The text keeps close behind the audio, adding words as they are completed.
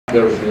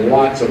There's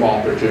lots of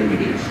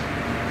opportunities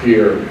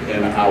here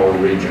in our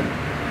region,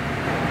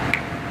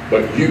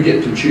 but you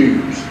get to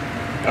choose.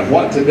 And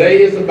what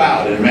today is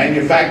about in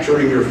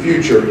manufacturing your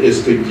future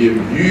is to give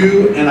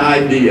you an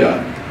idea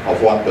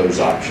of what those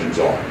options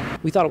are.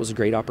 We thought it was a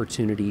great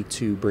opportunity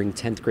to bring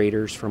 10th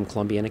graders from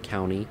Columbiana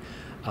County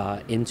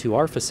into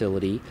our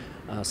facility,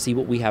 see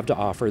what we have to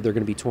offer. They're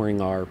going to be touring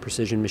our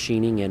precision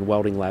machining and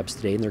welding labs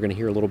today, and they're going to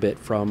hear a little bit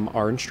from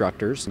our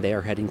instructors. They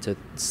are heading to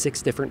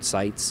 6 different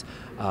sites,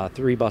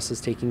 3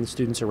 buses taking the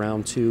students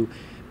around to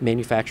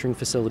manufacturing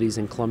facilities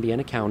in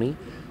Columbiana County,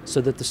 so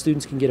that the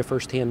students can get a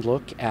first-hand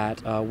look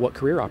at what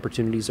career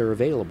opportunities are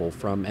available,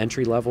 from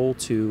entry level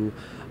to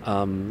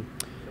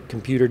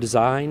computer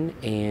design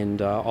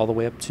and all the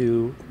way up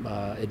to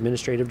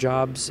administrative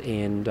jobs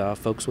and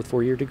folks with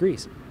 4-year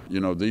degrees. You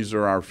know, these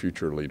are our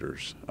future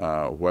leaders,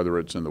 whether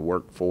it's in the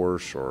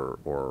workforce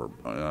or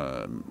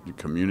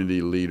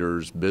community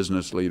leaders,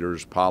 business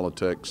leaders,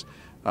 politics.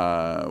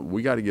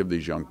 We got to give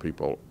these young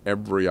people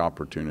every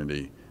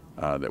opportunity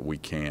that we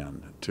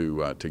can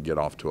to get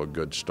off to a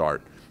good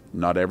start.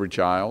 Not every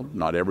child,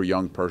 not every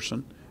young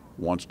person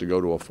wants to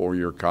go to a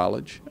 4-year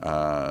college.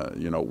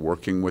 You know,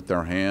 working with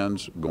their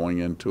hands, going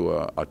into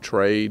a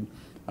trade,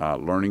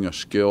 learning a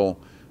skill.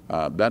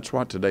 That's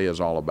what today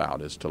is all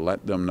about, is to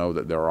let them know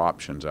that there are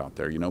options out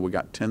there. You know, we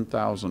got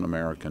 10,000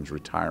 Americans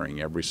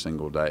retiring every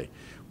single day.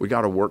 We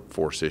got a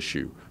workforce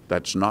issue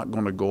that's not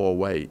going to go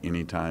away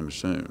anytime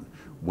soon.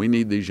 We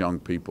need these young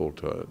people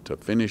to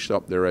finish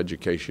up their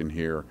education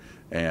here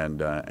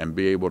and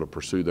be able to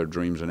pursue their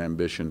dreams and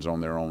ambitions on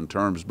their own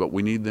terms, but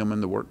we need them in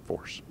the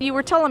workforce. You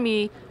were telling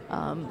me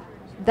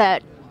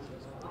that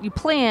you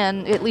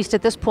plan, at least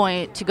at this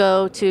point, to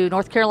go to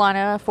North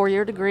Carolina,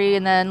 4-year degree,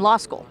 and then law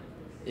school.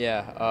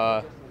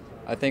 Yeah,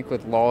 I think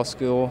with law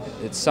school,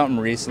 it's something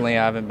recently.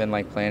 I haven't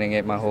been planning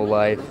it my whole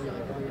life.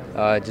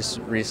 Just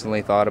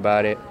recently thought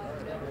about it.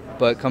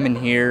 But coming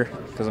here,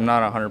 because I'm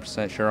not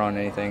 100% sure on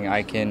anything,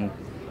 I can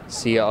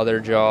see other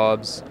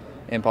jobs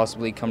and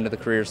possibly come to the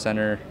Career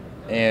Center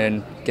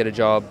and get a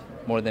job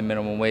more than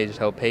minimum wage to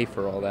help pay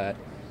for all that.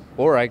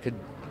 Or I could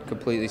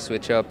completely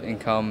switch up and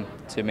come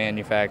to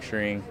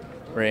manufacturing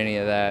or any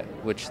of that,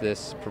 which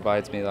this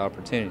provides me the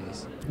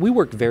opportunities. We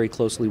worked very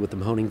closely with the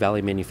Mahoning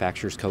Valley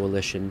Manufacturers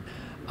Coalition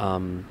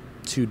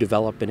to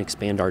develop and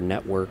expand our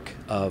network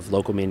of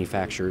local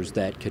manufacturers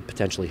that could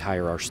potentially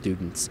hire our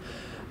students.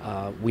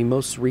 We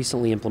most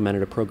recently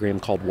implemented a program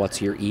called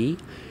What's Your E?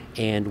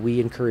 And we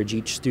encourage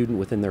each student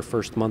within their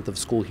first month of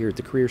school here at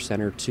the Career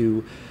Center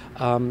to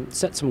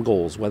set some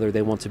goals, whether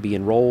they want to be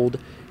enrolled,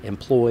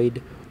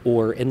 employed,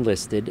 or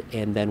enlisted,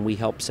 and then we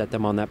help set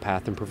them on that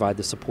path and provide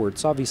the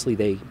supports. Obviously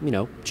they,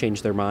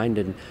 change their mind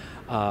and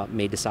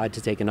may decide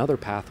to take another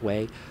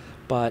pathway,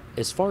 but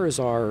as far as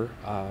our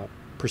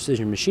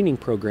precision machining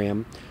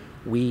program,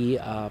 we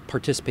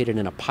participated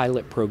in a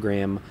pilot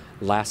program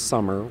last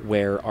summer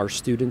where our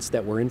students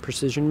that were in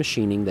precision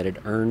machining that had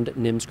earned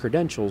NIMS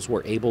credentials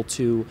were able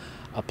to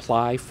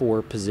apply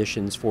for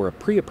positions for a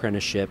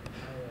pre-apprenticeship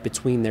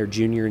between their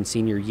junior and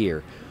senior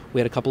year. We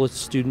had a couple of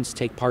students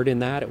take part in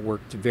that. It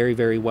worked very,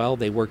 very well.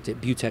 They worked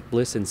at Butech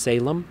Bliss in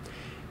Salem,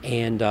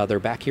 and they're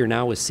back here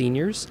now as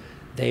seniors.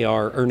 They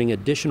are earning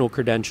additional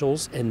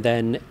credentials, and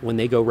then when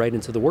they go right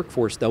into the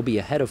workforce, they'll be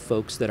ahead of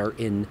folks that are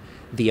in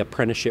the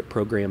apprenticeship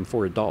program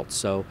for adults.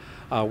 So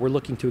we're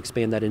looking to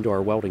expand that into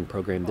our welding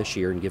program this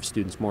year and give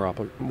students more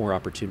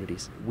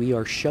opportunities. We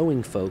are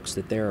showing folks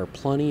that there are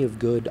plenty of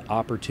good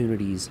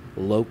opportunities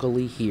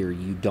locally here.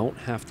 You don't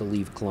have to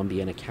leave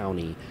Columbiana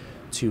County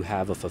to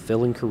have a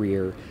fulfilling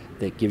career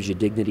that gives you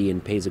dignity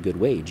and pays a good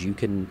wage. You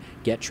can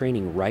get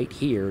training right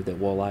here that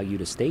will allow you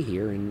to stay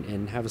here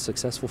and have a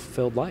successful,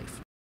 fulfilled life.